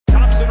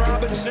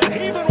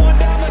Anderson heaving one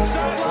down the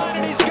sideline,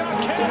 and he's got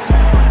Cass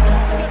Allen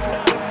over the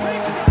top.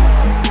 Big side,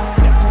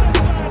 down the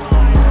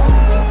sideline.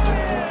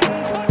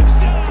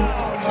 Touchdown.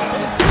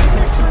 His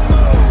signature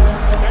move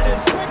and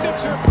his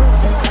signature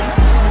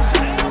performance.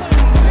 Allen,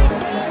 big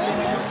ball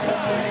one more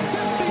time.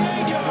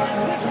 58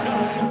 yards this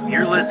time.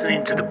 You're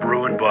listening to the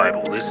Bruin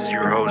Bible. This is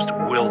your host,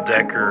 Will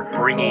Decker,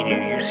 bringing you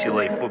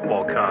UCLA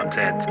football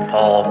content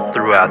all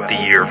throughout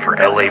the year for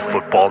LA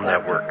Football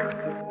Network.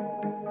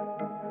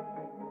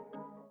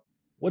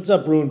 What's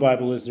up, Bruin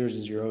Bible listeners?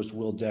 This is your host,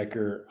 Will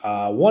Decker.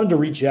 Wanted to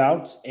reach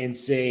out and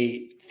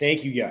say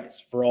thank you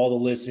guys for all the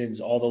listens,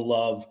 all the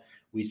love.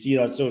 We see it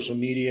on social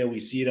media. We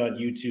see it on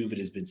YouTube. It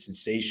has been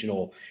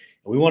sensational.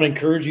 And we want to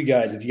encourage you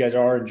guys, if you guys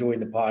are enjoying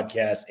the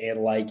podcast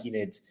and liking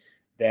it,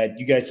 that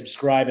you guys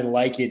subscribe and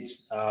like it,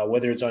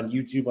 whether it's on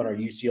YouTube on our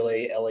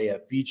UCLA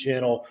LAFB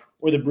channel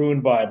or the Bruin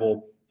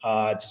Bible,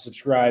 to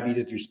subscribe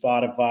either through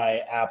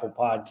Spotify, Apple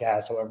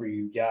Podcasts, however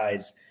you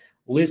guys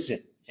listen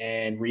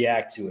and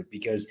react to it,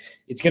 because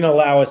it's going to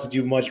allow us to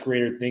do much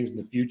greater things in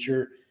the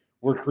future.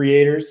 We're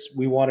creators.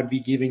 We want to be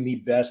giving the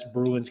best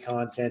Bruins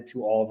content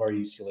to all of our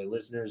UCLA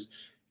listeners.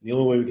 And the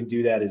only way we can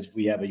do that is if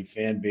we have a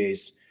fan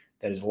base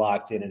that is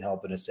locked in and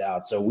helping us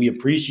out. So we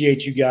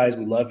appreciate you guys.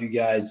 We love you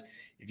guys.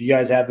 If you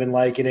guys have been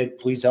liking it,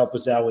 please help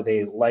us out with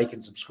a like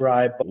and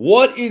subscribe.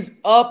 What is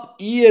up,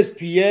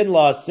 ESPN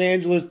Los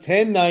Angeles,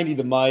 1090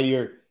 The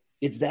Mightier?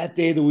 It's that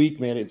day of the week,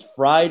 man. It's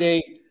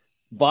Friday.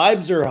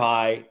 Vibes are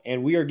high,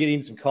 and we are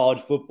getting some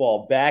college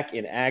football back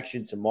in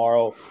action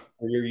tomorrow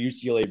for your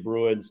UCLA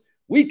Bruins.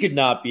 We could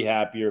not be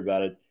happier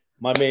about it.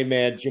 My main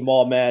man,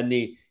 Jamal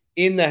Madney,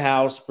 in the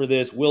house for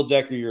this. Will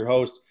Decker, your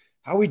host.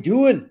 How we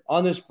doing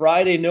on this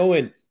Friday,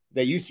 knowing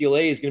that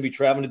UCLA is going to be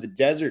traveling to the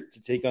desert to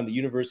take on the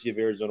University of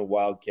Arizona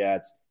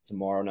Wildcats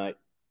tomorrow night?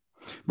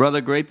 Brother,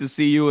 great to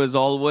see you as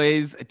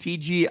always.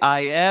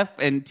 TGIF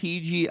and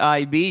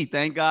TGIB.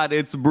 Thank God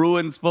it's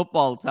Bruins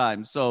football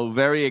time. So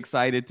very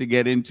excited to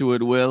get into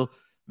it, Will.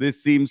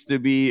 This seems to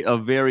be a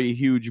very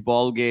huge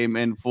ball game,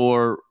 and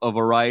for a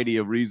variety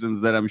of reasons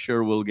that I'm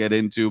sure we'll get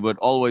into, but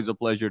always a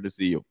pleasure to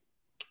see you.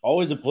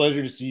 Always a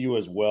pleasure to see you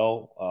as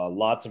well.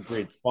 Lots of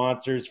great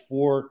sponsors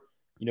for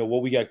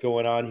what we got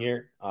going on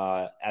here.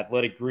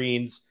 Athletic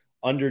Greens,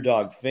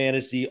 Underdog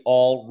Fantasy,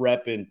 all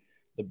repping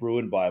the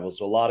Bruin Bible.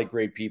 So a lot of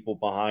great people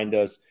behind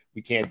us.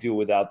 We can't do it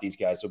without these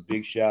guys. So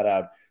big shout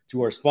out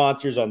to our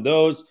sponsors on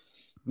those.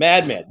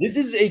 Madman, this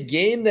is a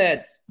game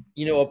that,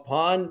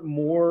 upon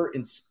more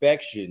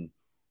inspection,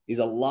 is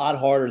a lot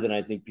harder than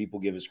I think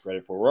people give us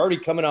credit for. We're already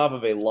coming off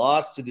of a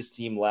loss to this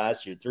team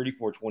last year,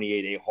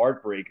 34-28, a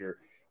heartbreaker,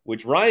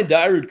 which Ryan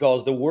Dyrud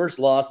calls the worst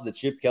loss of the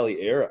Chip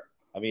Kelly era.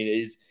 I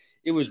mean,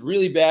 it was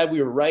really bad.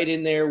 We were right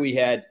in there. We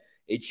had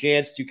a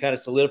chance to kind of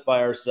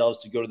solidify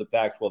ourselves to go to the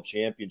Pac-12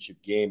 championship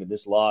game, and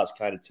this loss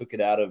kind of took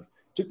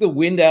the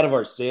wind out of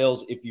our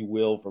sails, if you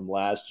will, from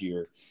last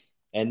year.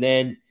 And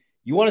then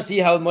you want to see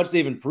how much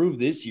they've improved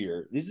this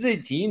year. This is a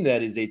team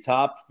that is a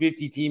top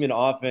 50 team in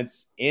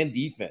offense and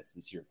defense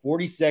this year,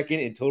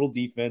 42nd in total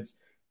defense,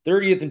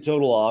 30th in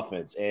total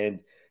offense,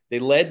 and they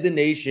led the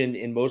nation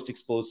in most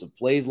explosive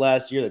plays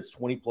last year. That's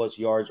 20-plus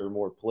yards or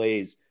more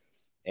plays.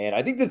 And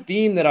I think the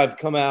theme that I've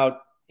come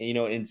out,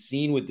 and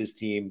seen with this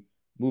team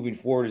moving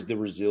forward is the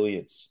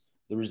resilience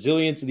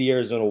of the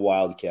Arizona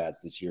Wildcats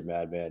this year,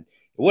 Madman. And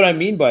what I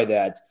mean by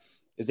that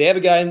is they have a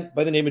guy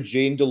by the name of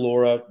Jane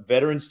DeLora,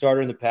 veteran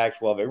starter in the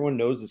Pac-12. Everyone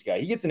knows this guy.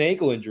 He gets an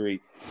ankle injury,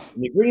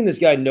 and they bring in this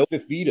guy, Noah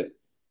Fifita.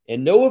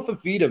 And Noah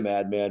Fifita,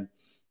 Madman,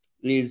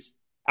 is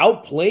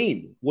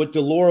outplaying what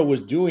DeLora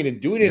was doing and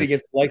doing it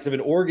against the likes of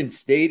an Oregon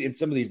State and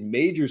some of these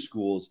major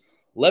schools.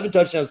 11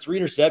 touchdowns, 3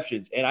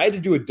 interceptions. And I had to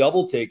do a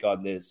double take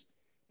on this.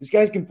 This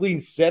guy's completing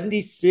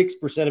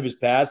 76% of his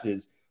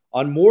passes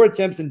on more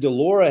attempts than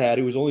DeLora had,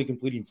 who was only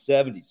completing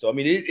 70. So, I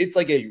mean, it's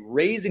like a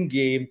raising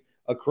game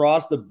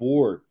across the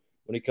board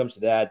when it comes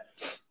to that.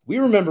 We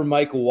remember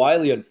Michael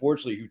Wiley,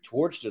 unfortunately, who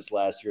torched us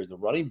last year as the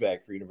running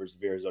back for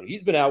University of Arizona.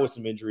 He's been out with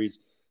some injuries.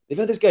 They've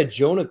had this guy,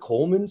 Jonah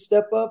Coleman,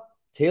 step up,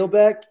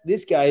 tailback.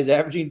 This guy is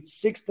averaging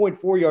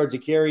 6.4 yards a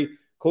carry,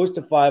 close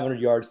to 500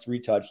 yards,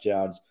 3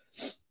 touchdowns.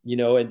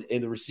 And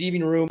in the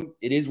receiving room,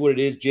 it is what it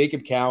is.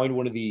 Jacob Cowing,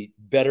 one of the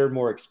better,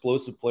 more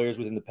explosive players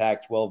within the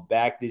Pac-12,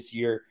 back this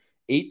year,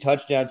 8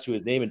 touchdowns to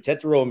his name. And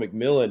Tetairoa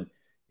McMillan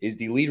is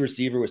the lead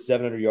receiver with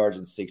 700 yards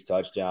and 6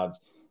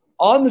 touchdowns.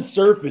 On the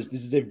surface,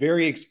 this is a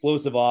very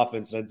explosive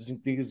offense, and I just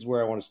think this is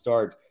where I want to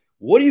start.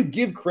 What do you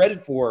give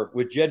credit for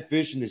with Jed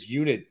Fish in this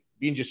unit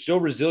being just so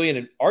resilient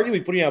and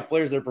arguably putting out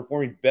players that are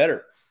performing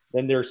better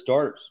than their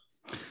starters?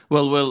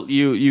 Well, Will,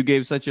 you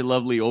gave such a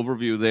lovely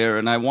overview there,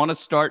 and I want to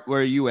start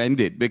where you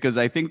ended because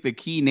I think the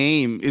key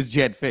name is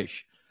Jed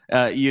Fish.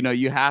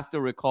 You have to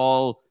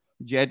recall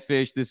Jed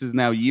Fish. This is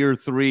now year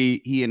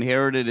 3. He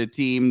inherited a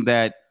team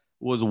that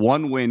was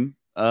 1 win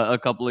a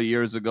couple of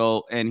years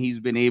ago, and he's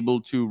been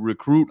able to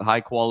recruit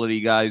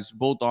high-quality guys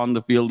both on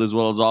the field as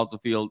well as off the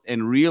field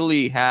and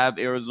really have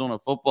Arizona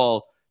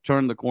football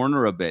turn the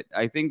corner a bit.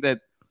 I think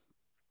that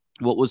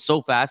what was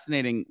so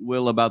fascinating,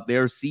 Will, about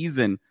their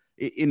season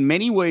in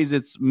many ways,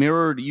 it's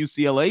mirrored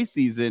UCLA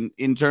season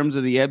in terms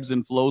of the ebbs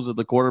and flows of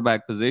the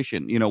quarterback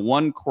position.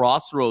 One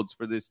crossroads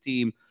for this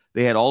team.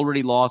 They had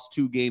already lost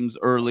 2 games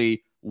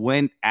early,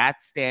 went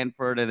at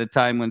Stanford at a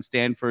time when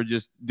Stanford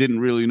just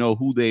didn't really know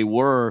who they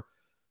were.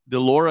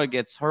 Delora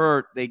gets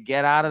hurt. They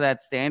get out of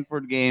that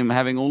Stanford game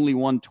having only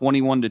won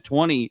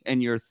 21-20,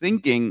 and you're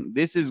thinking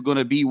this is going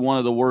to be one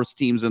of the worst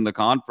teams in the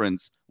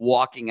conference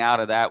walking out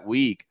of that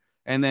week.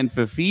 And then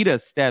Fafita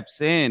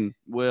steps in,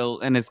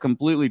 and has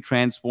completely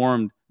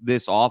transformed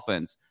this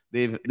offense.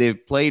 They've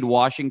played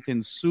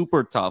Washington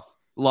super tough,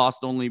 lost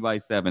only by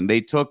 7.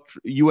 They took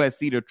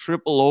USC to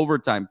triple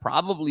overtime,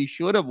 probably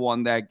should have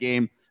won that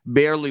game,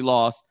 barely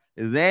lost.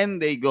 Then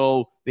they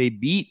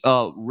beat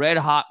a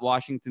red-hot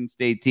Washington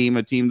State team,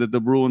 a team that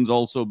the Bruins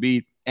also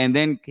beat, and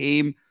then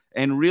came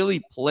and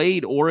really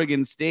played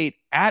Oregon State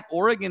at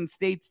Oregon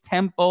State's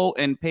tempo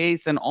and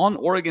pace and on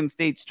Oregon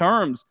State's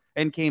terms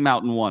and came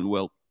out and won,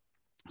 Will.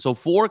 So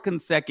 4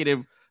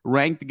 consecutive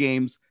ranked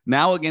games.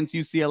 Now against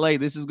UCLA,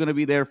 this is going to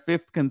be their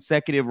 5th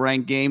consecutive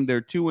ranked game.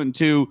 They're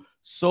 2-2,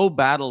 so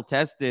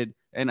battle-tested,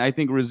 and I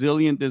think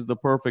resilient is the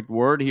perfect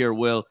word here,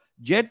 Will.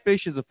 Jed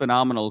Fish is a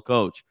phenomenal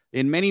coach.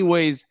 In many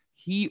ways,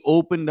 he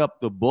opened up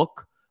the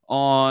book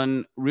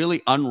on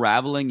really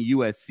unraveling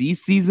USC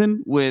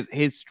season with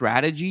his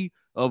strategy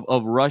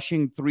of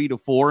rushing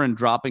 3-4 and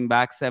dropping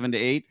back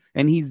 7-8.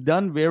 And he's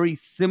done very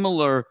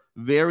similar,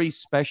 very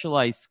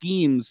specialized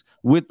schemes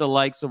with the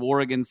likes of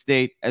Oregon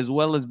State, as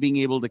well as being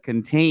able to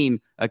contain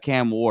a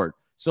Cam Ward.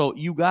 So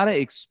you got to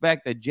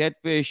expect that Jed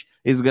Fish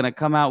is going to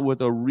come out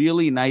with a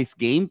really nice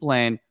game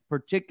plan,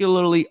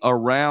 particularly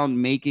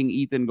around making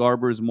Ethan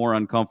Garbers more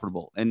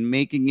uncomfortable and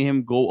making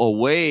him go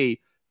away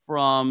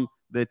from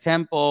the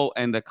tempo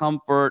and the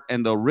comfort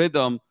and the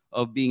rhythm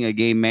of being a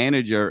game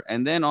manager.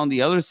 And then on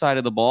the other side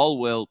of the ball,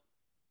 Will,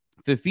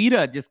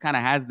 Fafita just kind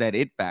of has that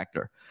it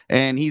factor.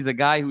 And he's a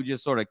guy who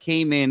just sort of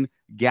came in,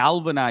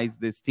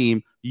 galvanized this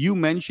team. You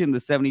mentioned the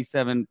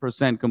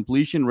 77%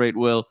 completion rate,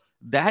 Will.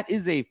 That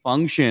is a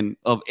function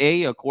of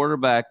a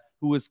quarterback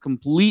who is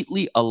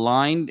completely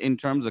aligned in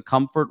terms of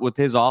comfort with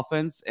his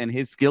offense and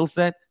his skill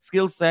set.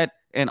 Skill set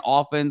and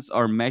offense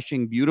are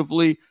meshing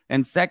beautifully.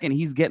 And second,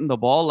 he's getting the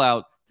ball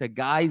out to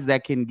guys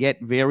that can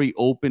get very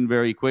open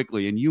very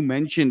quickly. And you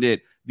mentioned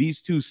it, these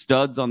 2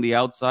 studs on the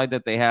outside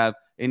that they have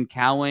in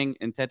Cowing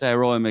and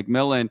Tetairoa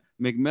McMillan.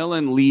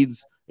 McMillan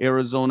leads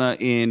Arizona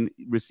in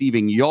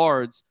receiving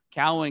yards.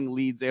 Cowing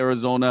leads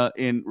Arizona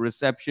in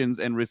receptions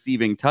and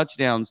receiving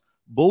touchdowns.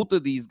 Both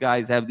of these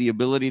guys have the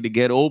ability to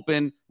get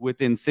open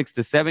within 6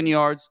 to 7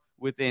 yards,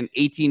 within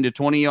 18 to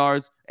 20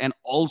 yards, and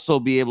also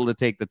be able to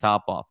take the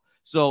top off.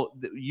 So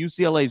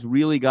UCLA's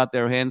really got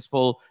their hands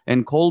full,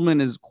 and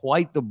Coleman is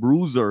quite the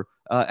bruiser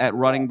at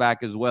running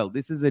back as well.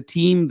 This is a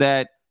team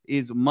that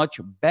is much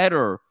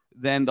better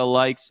than the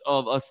likes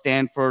of a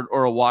Stanford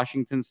or a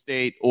Washington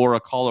State or a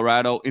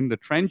Colorado in the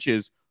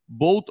trenches,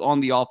 both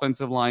on the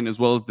offensive line as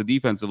well as the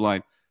defensive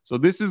line. So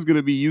this is going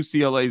to be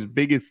UCLA's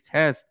biggest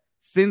test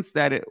since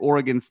that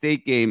Oregon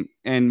State game,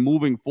 and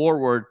moving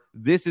forward,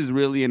 this is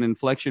really an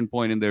inflection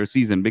point in their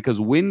season, because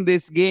win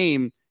this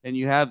game and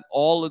you have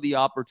all of the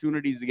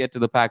opportunities to get to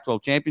the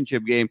Pac-12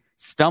 championship game,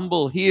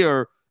 stumble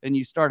here, and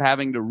you start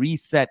having to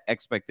reset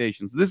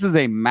expectations. This is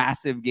a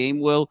massive game,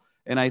 Will,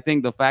 and I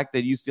think the fact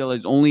that UCLA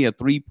is only a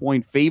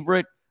 3-point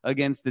favorite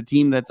against a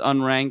team that's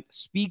unranked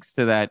speaks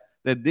to that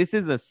this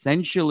is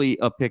essentially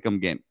a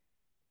pick'em game.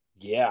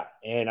 Yeah,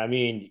 and I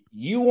mean,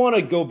 you want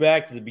to go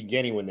back to the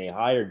beginning when they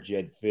hired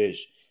Jed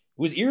Fish.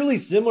 It was eerily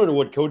similar to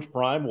what Coach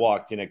Prime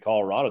walked in at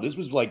Colorado. This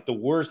was like the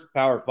worst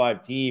Power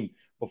 5 team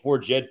before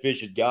Jed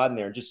Fish had gotten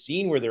there, and just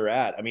seeing where they're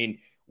at. I mean,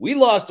 we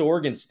lost to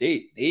Oregon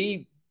State.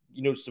 They,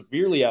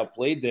 severely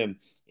outplayed them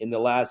in the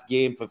last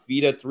game.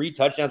 Fafita, 3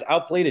 touchdowns,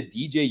 outplayed a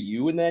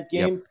DJU in that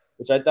game,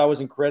 which I thought was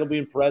incredibly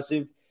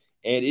impressive.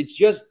 And it's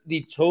just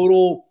the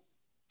total –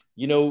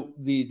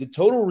 the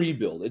total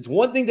rebuild. It's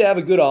one thing to have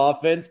a good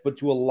offense, but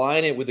to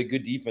align it with a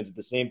good defense at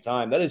the same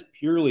time, that is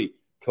purely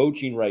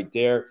coaching right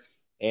there.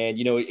 And,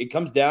 it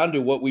comes down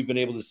to what we've been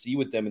able to see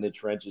with them in the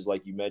trenches,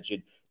 like you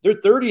mentioned. They're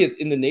 30th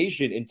in the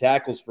nation in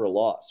tackles for a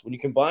loss. When you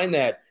combine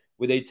that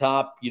with a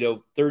top,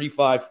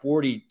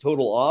 35-40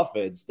 total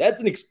offense,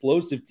 that's an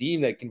explosive team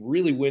that can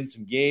really win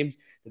some games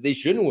that they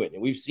shouldn't win.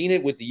 And we've seen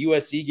it with the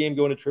USC game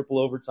going to triple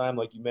overtime,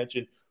 like you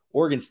mentioned,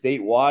 Oregon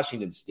State,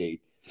 Washington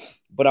State.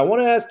 But I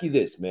want to ask you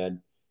this, man.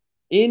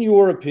 In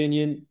your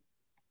opinion,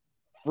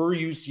 for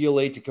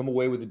UCLA to come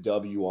away with a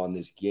W on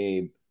this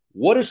game,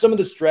 what are some of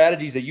the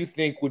strategies that you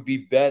think would be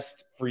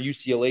best for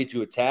UCLA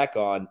to attack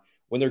on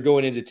when they're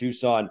going into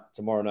Tucson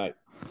tomorrow night?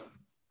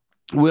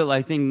 Will,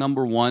 I think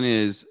number one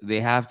is they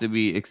have to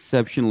be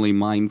exceptionally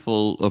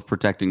mindful of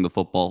protecting the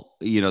football.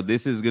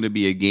 This is going to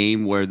be a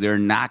game where they're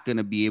not going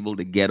to be able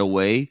to get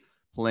away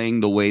playing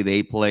the way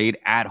they played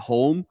at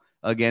home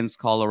against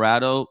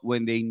Colorado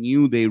when they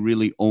knew they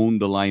really owned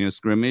the line of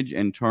scrimmage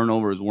and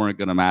turnovers weren't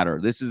going to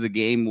matter. This is a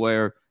game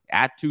where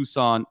at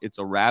Tucson, it's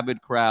a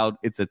rabid crowd.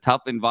 It's a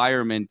tough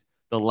environment.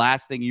 The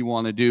last thing you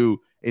want to do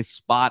is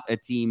spot a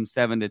team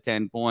 7 to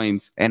 10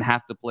 points and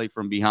have to play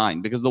from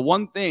behind. Because the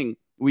one thing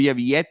we have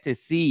yet to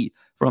see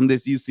from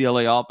this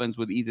UCLA offense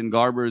with Ethan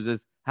Garbers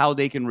is how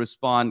they can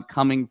respond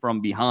coming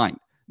from behind.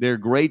 They're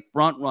great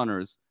front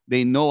runners.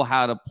 They know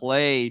how to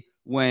play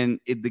when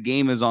the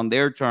game is on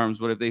their terms.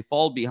 But if they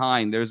fall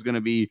behind, there's going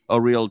to be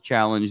a real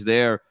challenge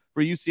there.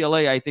 For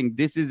UCLA, I think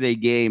this is a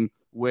game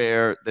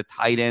where the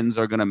tight ends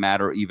are going to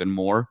matter even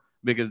more,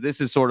 because this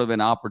is sort of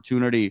an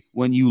opportunity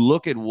when you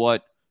look at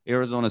what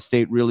Arizona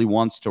State really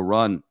wants to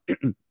run.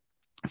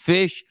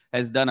 Fish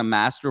has done a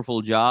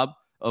masterful job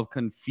of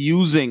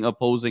confusing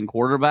opposing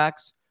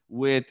quarterbacks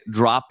with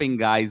dropping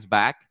guys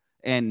back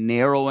and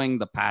narrowing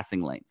the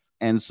passing lanes.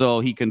 And so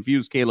he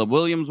confused Caleb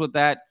Williams with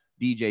that,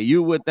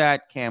 DJU with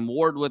that, Cam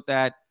Ward with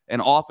that.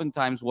 And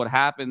oftentimes what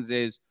happens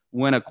is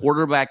when a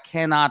quarterback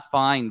cannot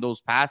find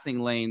those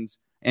passing lanes,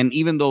 and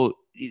even though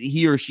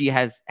he or she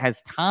has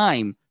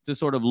time to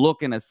sort of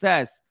look and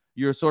assess,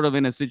 you're sort of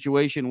in a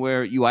situation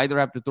where you either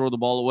have to throw the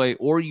ball away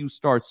or you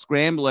start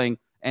scrambling,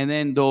 and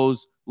then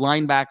those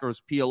linebackers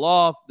peel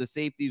off, the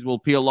safeties will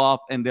peel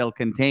off, and they'll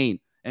contain.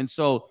 And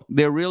so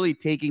they're really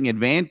taking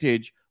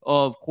advantage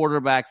of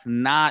quarterbacks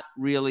not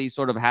really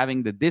sort of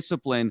having the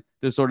discipline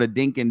to sort of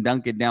dink and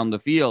dunk it down the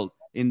field.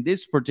 In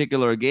this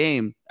particular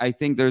game, I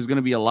think there's going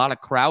to be a lot of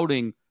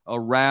crowding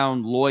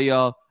around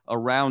Loya,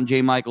 around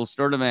J. Michael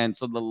Sturdivant.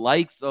 So the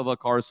likes of a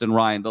Carson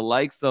Ryan, the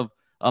likes of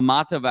a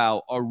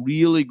Matavao are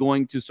really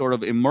going to sort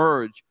of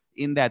emerge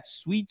in that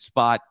sweet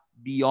spot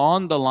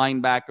beyond the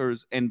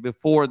linebackers and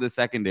before the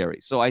secondary.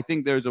 So I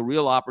think there's a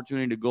real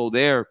opportunity to go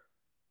there.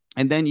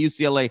 And then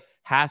UCLA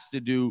has to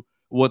do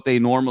what they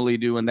normally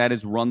do, and that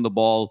is run the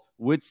ball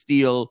with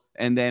Steele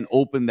and then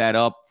open that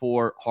up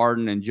for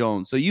Harden and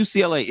Jones. So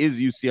UCLA is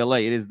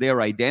UCLA. It is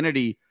their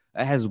identity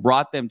that has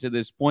brought them to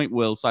this point,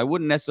 Will. So I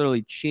wouldn't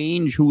necessarily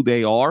change who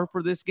they are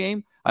for this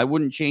game. I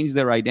wouldn't change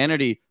their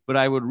identity, but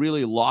I would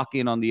really lock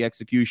in on the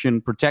execution,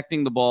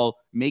 protecting the ball,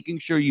 making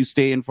sure you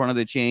stay in front of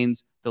the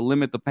chains to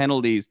limit the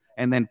penalties,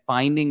 and then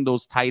finding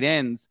those tight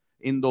ends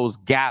in those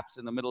gaps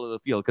in the middle of the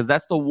field, because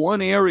that's the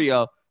one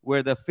area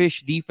where the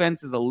Fish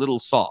defense is a little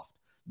soft.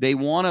 They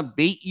want to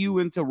bait you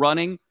into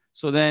running,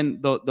 so then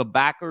the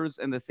backers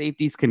and the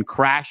safeties can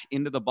crash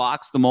into the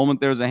box the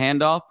moment there's a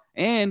handoff,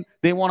 and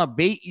they want to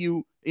bait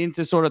you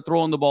into sort of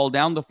throwing the ball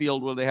down the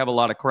field where they have a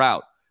lot of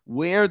crowd.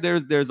 Where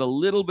there's a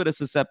little bit of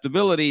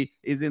susceptibility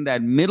is in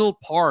that middle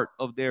part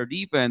of their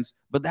defense,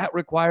 but that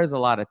requires a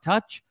lot of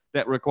touch,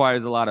 that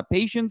requires a lot of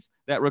patience,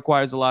 that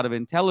requires a lot of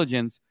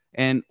intelligence,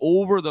 and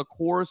over the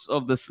course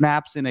of the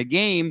snaps in a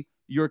game,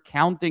 you're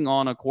counting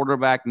on a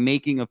quarterback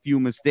making a few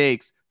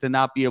mistakes to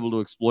not be able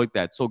to exploit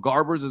that. So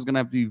Garbers is going to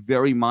have to be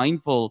very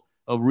mindful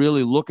of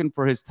really looking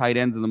for his tight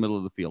ends in the middle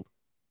of the field.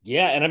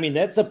 Yeah, and I mean,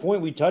 that's a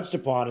point we touched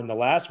upon in the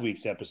last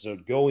week's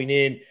episode. Going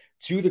in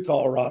to the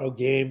Colorado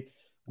game,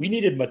 we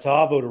needed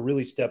Matavo to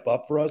really step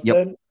up for us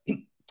then.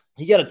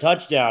 He got a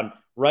touchdown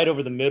right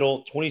over the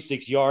middle,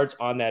 26 yards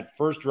on that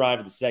first drive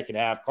of the second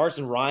half.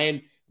 Carson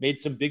Ryan made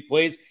some big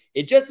plays.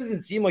 It just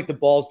doesn't seem like the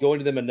ball's going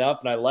to them enough,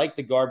 and I like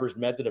the Garbers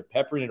method of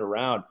peppering it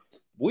around.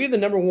 We have the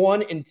number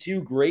 1 and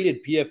 2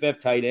 graded PFF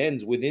tight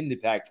ends within the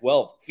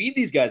Pac-12. Feed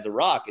these guys the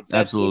rock. It's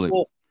that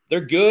simple.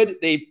 They're good.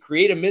 They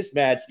create a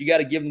mismatch. You got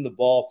to give them the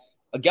ball.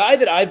 A guy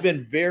that I've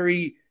been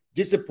very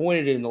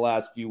disappointed in the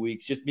last few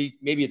weeks, just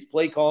maybe it's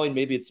play calling,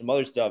 maybe it's some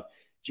other stuff.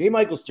 J.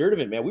 Michael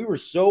Sturdivant, man, we were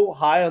so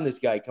high on this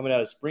guy coming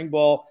out of spring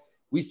ball.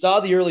 We saw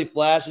the early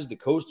flashes. The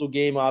Coastal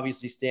game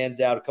obviously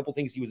stands out. A couple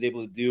things he was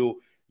able to do,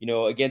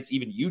 against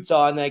even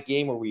Utah in that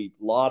game where we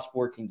lost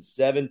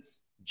 14-7.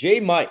 J.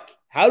 Mike,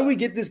 how do we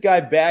get this guy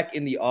back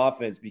in the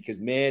offense? Because,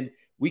 man,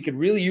 we could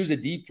really use a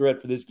deep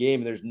threat for this game,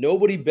 and there's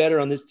nobody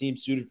better on this team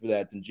suited for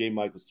that than J.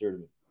 Michael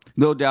Sturdivant.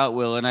 No doubt,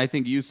 Will, and I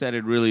think you said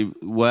it really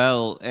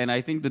well, and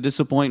I think the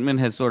disappointment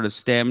has sort of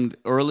stemmed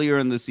earlier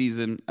in the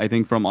season, I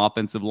think, from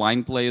offensive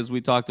line play, as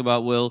we talked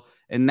about, Will,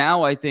 and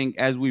now I think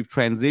as we've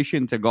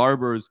transitioned to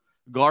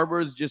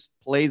Garbers just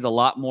plays a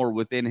lot more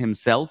within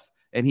himself,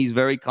 and he's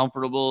very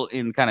comfortable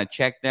in kind of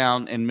check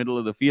down and middle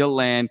of the field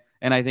land,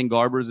 and I think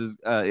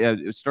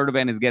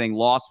Sturdivant is getting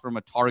lost from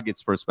a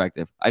target's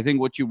perspective. I think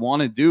what you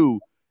want to do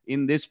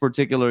in this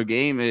particular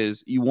game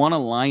is you want to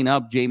line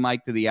up J.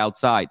 Mike to the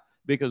outside,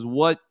 because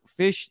what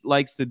Fish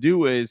likes to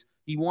do is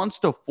he wants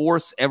to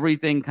force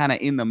everything kind of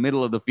in the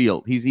middle of the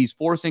field. He's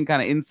forcing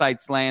kind of inside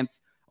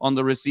slants on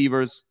the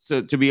receivers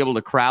to be able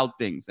to crowd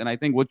things. And I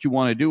think what you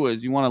want to do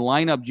is you want to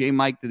line up J.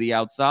 Mike to the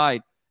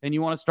outside, and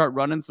you want to start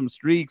running some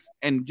streaks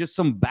and just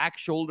some back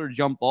shoulder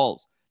jump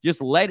balls.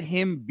 Just let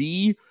him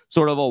be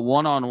sort of a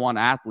one-on-one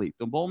athlete.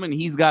 The moment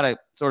he's got to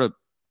sort of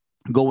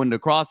go into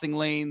crossing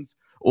lanes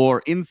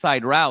or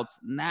inside routes,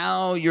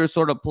 now you're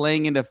sort of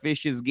playing into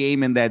Fish's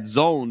game in that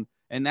zone.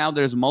 And now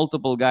there's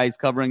multiple guys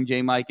covering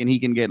J. Mike, and he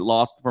can get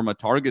lost from a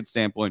target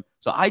standpoint.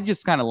 So I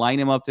just kind of line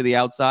him up to the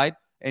outside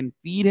and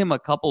feed him a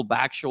couple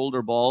back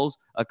shoulder balls,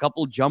 a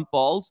couple jump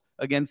balls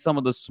against some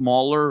of the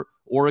smaller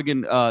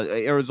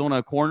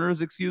Arizona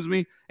corners,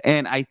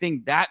 And I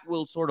think that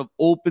will sort of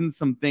open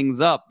some things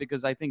up,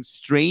 because I think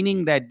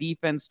straining that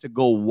defense to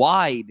go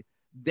wide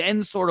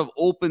then sort of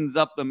opens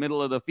up the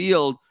middle of the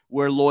field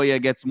where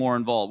Loya gets more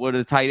involved, where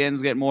the tight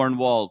ends get more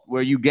involved,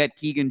 where you get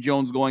Keegan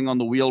Jones going on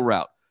the wheel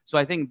route. So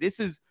I think this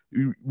is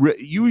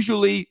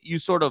usually you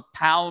sort of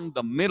pound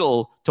the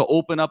middle to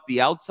open up the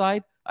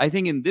outside. I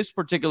think in this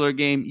particular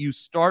game, you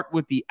start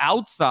with the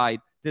outside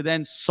to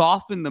then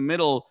soften the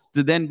middle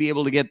to then be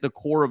able to get the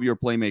core of your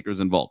playmakers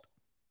involved.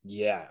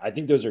 Yeah, I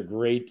think those are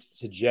great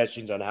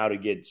suggestions on how to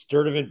get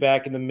Sturdivant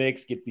back in the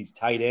mix, get these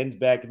tight ends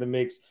back in the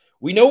mix.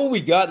 We know what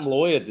we got in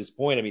Loya at this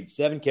point. I mean,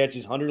 7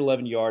 catches,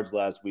 111 yards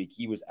last week.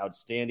 He was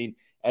outstanding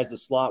as the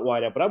slot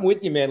wideout. But I'm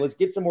with you, man. Let's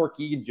get some more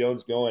Keegan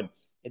Jones going.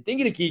 And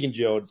thinking of Keegan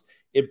Jones,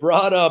 it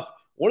brought up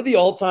one of the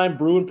all-time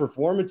Bruin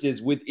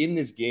performances within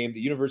this game, the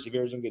University of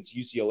Arizona against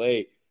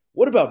UCLA.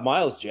 What about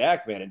Miles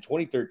Jack, man, in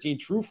 2013?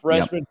 True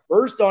freshman,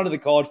 First onto the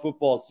college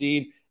football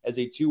scene as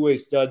a two-way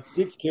stud,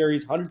 6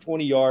 carries,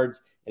 120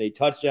 yards, and a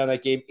touchdown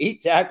that game,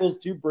 8 tackles,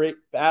 2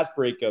 pass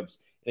breakups,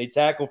 and a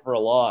tackle for a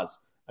loss.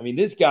 I mean,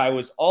 this guy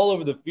was all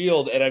over the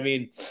field, and I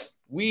mean,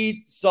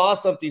 we saw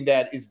something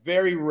that is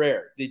very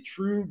rare, the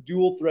true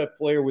dual-threat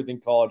player within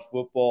college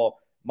football,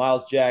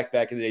 Miles Jack,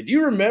 back in the day. Do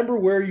you remember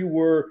where you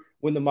were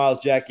when the Miles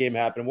Jack game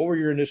happened? What were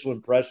your initial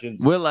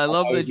impressions? Will, I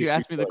love that you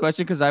asked me the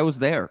question because I was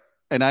there.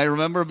 And I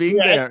remember being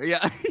there.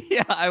 Yeah.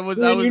 Yeah. I was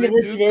in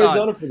University of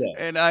Arizona for that.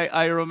 And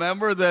I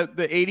remember the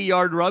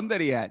 80-yard run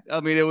that he had. I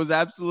mean, it was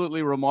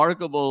absolutely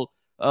remarkable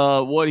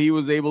what he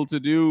was able to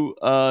do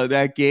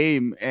that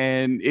game.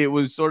 And it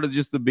was sort of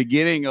just the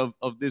beginning of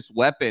this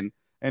weapon.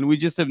 And we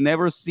just have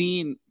never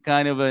seen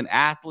kind of an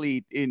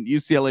athlete in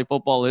UCLA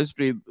football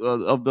history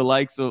of the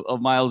likes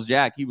of Miles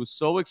Jack. He was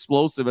so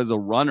explosive as a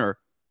runner.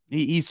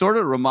 He sort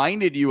of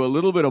reminded you a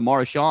little bit of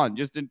Marshawn,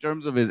 just in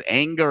terms of his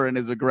anger and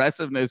his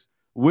aggressiveness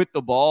with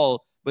the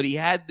ball, but he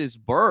had this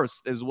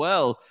burst as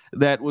well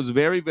that was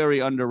very, very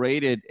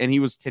underrated, and he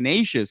was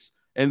tenacious.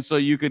 And so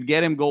you could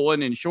get him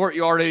going in short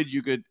yardage.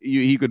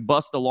 He could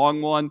bust a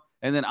long one,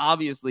 and then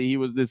obviously he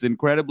was this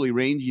incredibly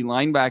rangy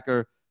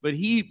linebacker. But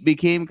he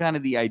became kind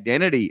of the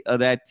identity of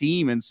that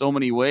team in so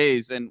many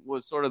ways, and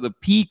was sort of the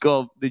peak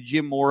of the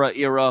Jim Mora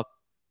era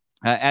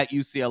at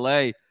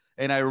UCLA.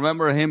 And I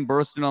remember him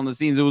bursting on the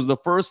scenes. It was the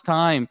first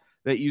time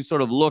that you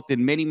sort of looked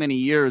in many, many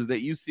years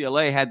that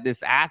UCLA had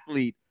this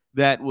athlete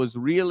that was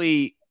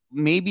really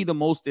maybe the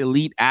most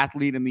elite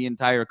athlete in the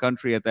entire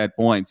country at that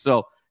point.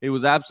 So it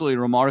was absolutely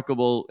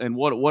remarkable. And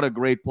what a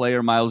great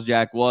player Miles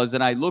Jack was.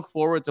 And I look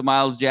forward to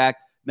Miles Jack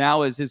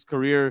now, as his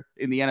career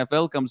in the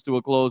NFL comes to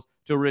a close,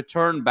 to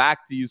return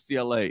back to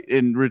UCLA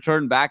and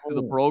return back to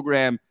the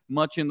program,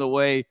 much in the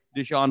way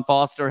Deshaun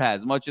Foster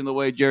has, much in the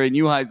way Jerry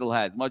Neuheisel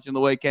has, much in the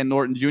way Ken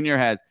Norton Jr.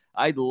 has.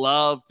 I'd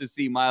love to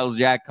see Miles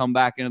Jack come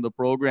back into the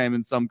program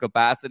in some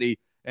capacity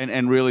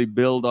and really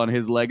build on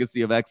his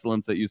legacy of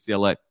excellence at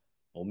UCLA.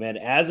 Well, man,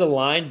 as a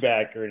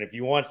linebacker, and if he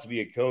wants to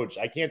be a coach,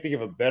 I can't think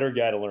of a better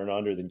guy to learn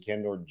under than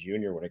Ken Norton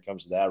Jr. when it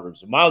comes to that room.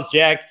 So, Miles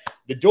Jack,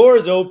 the door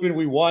is open.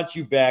 We want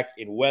you back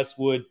in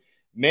Westwood.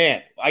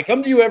 Man, I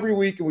come to you every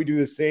week and we do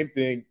the same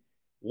thing.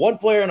 One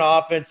player on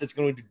offense that's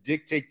going to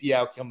dictate the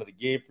outcome of the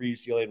game for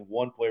UCLA and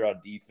one player on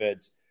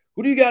defense.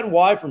 Who do you got and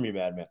why from you,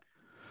 Madman?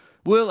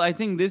 Well, I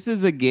think this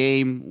is a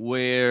game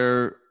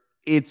where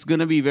it's going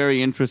to be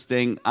very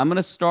interesting. I'm going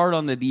to start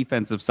on the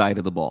defensive side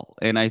of the ball.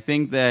 And I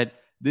think that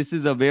this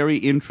is a very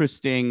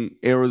interesting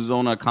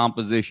Arizona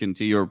composition,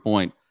 to your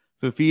point.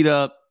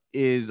 Fifita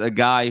is a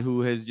guy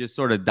who has just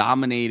sort of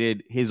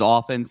dominated his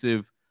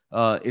offensive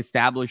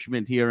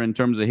establishment here in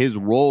terms of his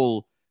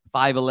role.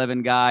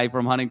 5'11" guy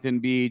from Huntington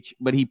Beach,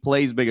 but he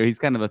plays bigger. He's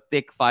kind of a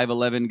thick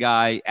 5'11"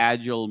 guy,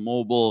 agile,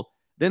 mobile.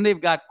 Then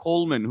they've got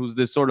Coleman, who's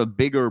this sort of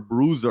bigger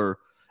bruiser.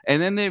 And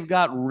then they've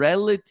got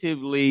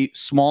relatively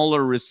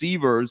smaller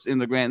receivers in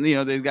the grand. You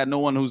know, they've got no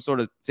one who's sort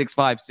of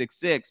 6'5",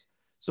 6'6".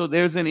 So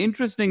there's an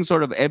interesting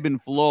sort of ebb and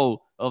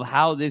flow of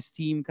how this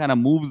team kind of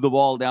moves the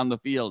ball down the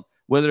field.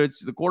 Whether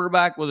it's the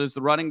quarterback, whether it's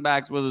the running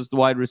backs, whether it's the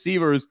wide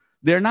receivers,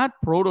 they're not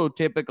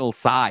prototypical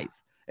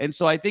size. And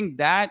so I think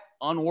that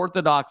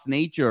unorthodox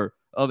nature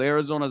of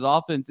Arizona's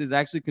offense is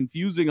actually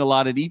confusing a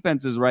lot of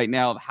defenses right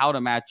now of how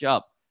to match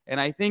up. And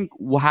I think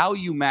how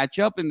you match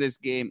up in this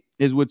game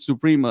is with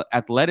supreme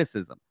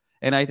athleticism.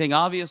 And I think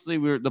obviously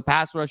the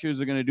pass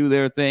rushers are going to do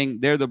their thing.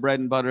 They're the bread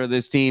and butter of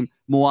this team.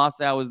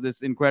 Muasau is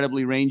this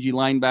incredibly rangy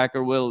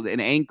linebacker, an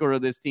anchor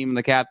of this team and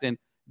the captain.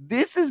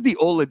 This is the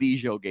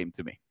Oladipo game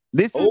to me.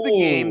 This is the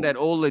game that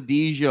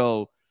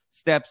Oladipo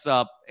steps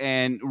up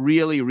and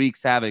really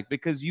wreaks havoc,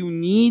 because you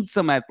need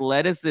some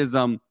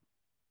athleticism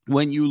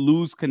when you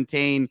lose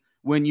contain,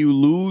 when you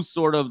lose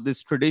sort of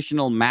this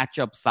traditional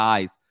matchup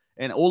size.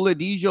 And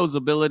Oladipo's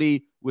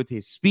ability with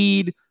his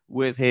speed,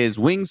 with his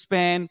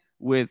wingspan,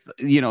 with,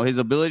 his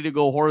ability to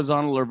go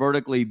horizontal or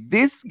vertically,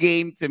 this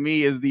game to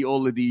me is the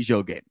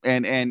Oladipo game.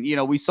 And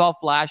we saw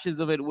flashes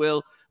of it,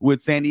 Will,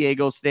 with San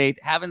Diego State.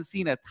 Haven't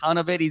seen a ton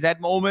of it. He's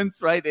had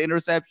moments, right? The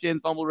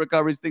interceptions, fumble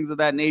recoveries, things of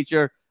that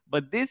nature.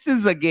 But this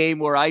is a game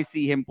where I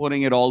see him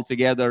putting it all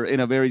together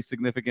in a very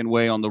significant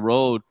way on the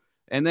road.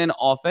 And then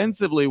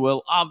offensively,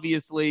 Will,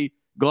 obviously,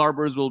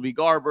 Garbers will be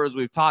Garbers.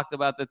 We've talked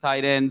about the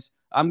tight ends.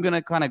 I'm going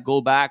to kind of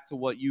go back to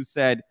what you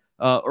said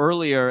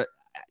earlier.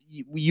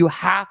 You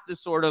have to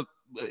sort of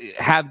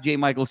have J.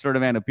 Michael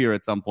Sturdivant appear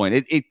at some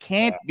point. It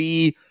can't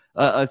be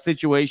a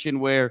situation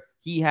where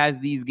he has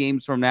these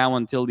games from now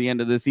until the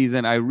end of the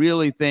season. I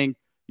really think,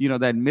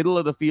 that middle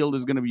of the field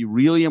is going to be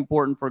really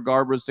important for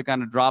Garbers to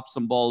kind of drop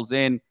some balls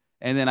in.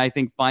 And then I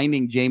think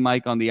finding J.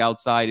 Mike on the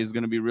outside is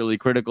going to be really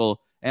critical.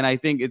 And I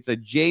think it's a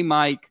J.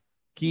 Mike,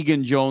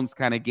 Keegan Jones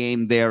kind of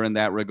game there in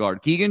that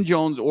regard. Keegan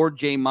Jones or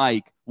J.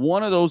 Mike,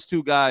 one of those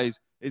two guys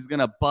is going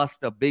to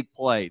bust a big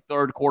play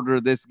third quarter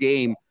of this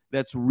game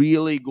that's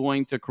really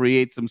going to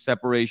create some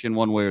separation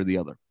one way or the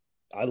other.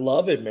 I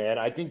love it, man.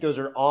 I think those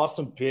are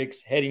awesome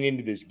picks heading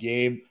into this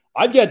game.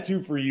 I've got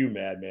two for you,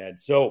 man.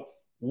 So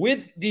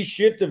with the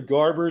shift of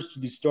Garbers to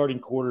the starting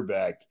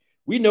quarterback,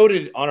 we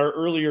noted on our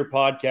earlier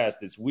podcast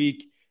this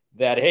week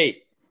that,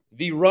 hey,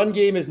 the run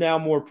game is now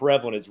more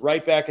prevalent. It's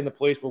right back in the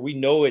place where we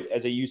know it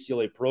as a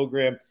UCLA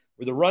program,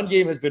 where the run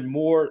game has been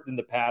more than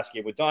the pass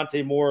game. With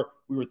Dante Moore,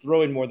 we were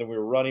throwing more than we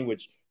were running,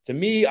 which to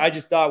me, I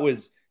just thought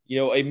was,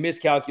 a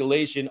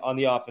miscalculation on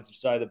the offensive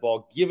side of the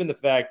ball, given the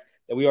fact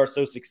that we are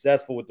so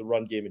successful with the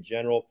run game in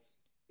general.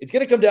 It's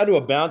going to come down to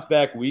a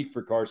bounce-back week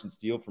for Carson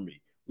Steele for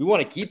me. We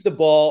want to keep the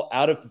ball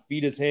out of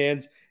Fafita's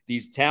hands,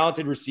 these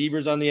talented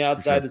receivers on the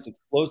outside, this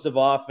explosive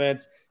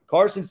offense.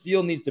 Carson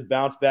Steele needs to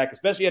bounce back,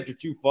 especially after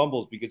 2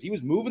 fumbles, because he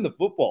was moving the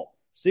football.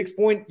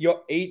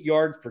 6.8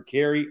 yards per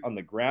carry on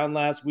the ground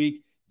last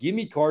week. Give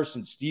me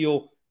Carson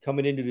Steele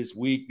coming into this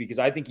week because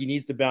I think he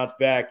needs to bounce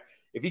back.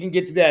 If he can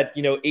get to that,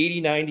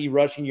 80, 90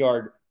 rushing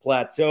yard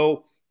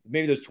plateau,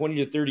 maybe those 20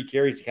 to 30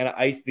 carries to kind of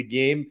ice the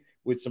game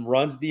with some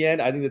runs at the end,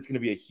 I think that's going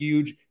to be a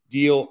huge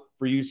deal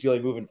for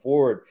UCLA moving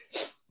forward.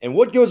 And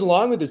what goes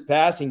along with this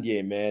passing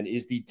game, man,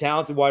 is the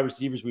talented wide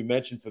receivers we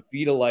mentioned,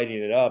 Fafita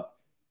lighting it up.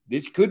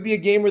 This could be a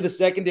game where the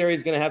secondary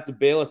is going to have to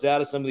bail us out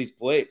of some of these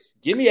plays.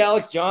 Give me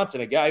Alex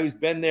Johnson, a guy who's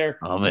been there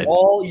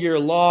all year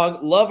long.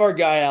 Love our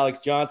guy, Alex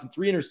Johnson.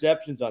 3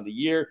 interceptions on the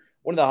year.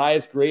 One of the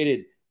highest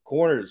graded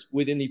corners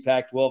within the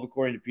Pac-12,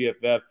 according to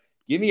PFF.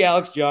 Give me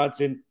Alex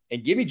Johnson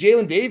and give me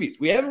Jalen Davies.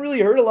 We haven't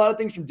really heard a lot of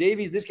things from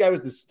Davies. This guy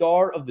was the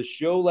star of the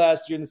show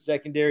last year in the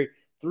secondary.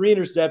 3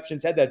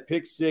 interceptions, had that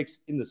pick 6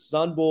 in the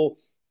Sun Bowl.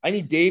 I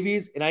need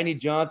Davies and I need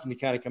Johnson to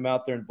kind of come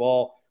out there and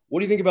ball. What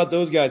do you think about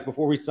those guys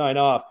before we sign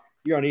off?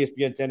 Here on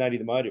ESPN 1090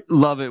 The Mighty.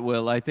 Love it,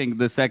 Will. I think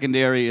the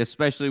secondary,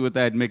 especially with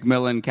that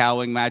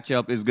McMillan-Cowing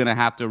matchup, is going to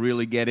have to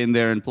really get in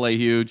there and play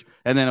huge.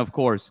 And then, of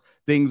course,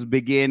 things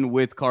begin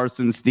with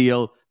Carson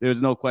Steele.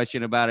 There's no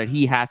question about it.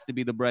 He has to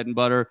be the bread and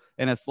butter.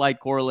 And a slight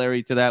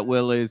corollary to that,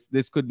 Will, is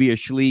this could be a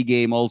Schlee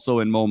game also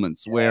in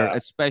moments where,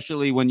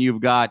 especially when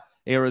you've got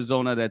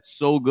Arizona that's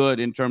so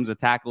good in terms of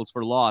tackles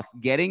for loss,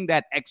 getting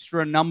that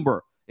extra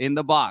number in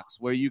the box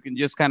where you can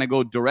just kind of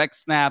go direct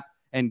snap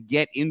and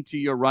get into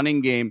your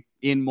running game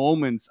in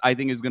moments, I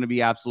think is going to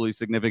be absolutely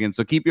significant.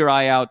 So keep your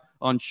eye out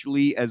on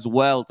Schlee as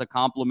well to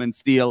complement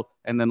Steele,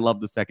 and then love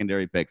the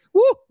secondary picks.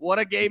 Woo! What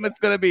a game it's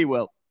going to be,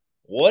 Will.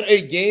 What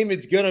a game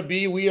it's going to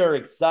be. We are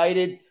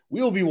excited.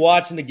 We will be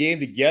watching the game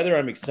together.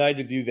 I'm excited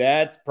to do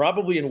that.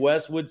 Probably in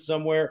Westwood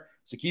somewhere.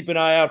 So keep an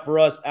eye out for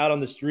us out on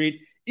the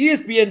street.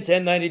 ESPN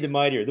 1090 The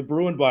Mightier, the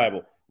Bruin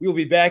Bible. We will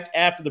be back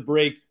after the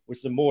break with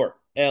some more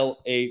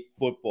LA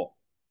football.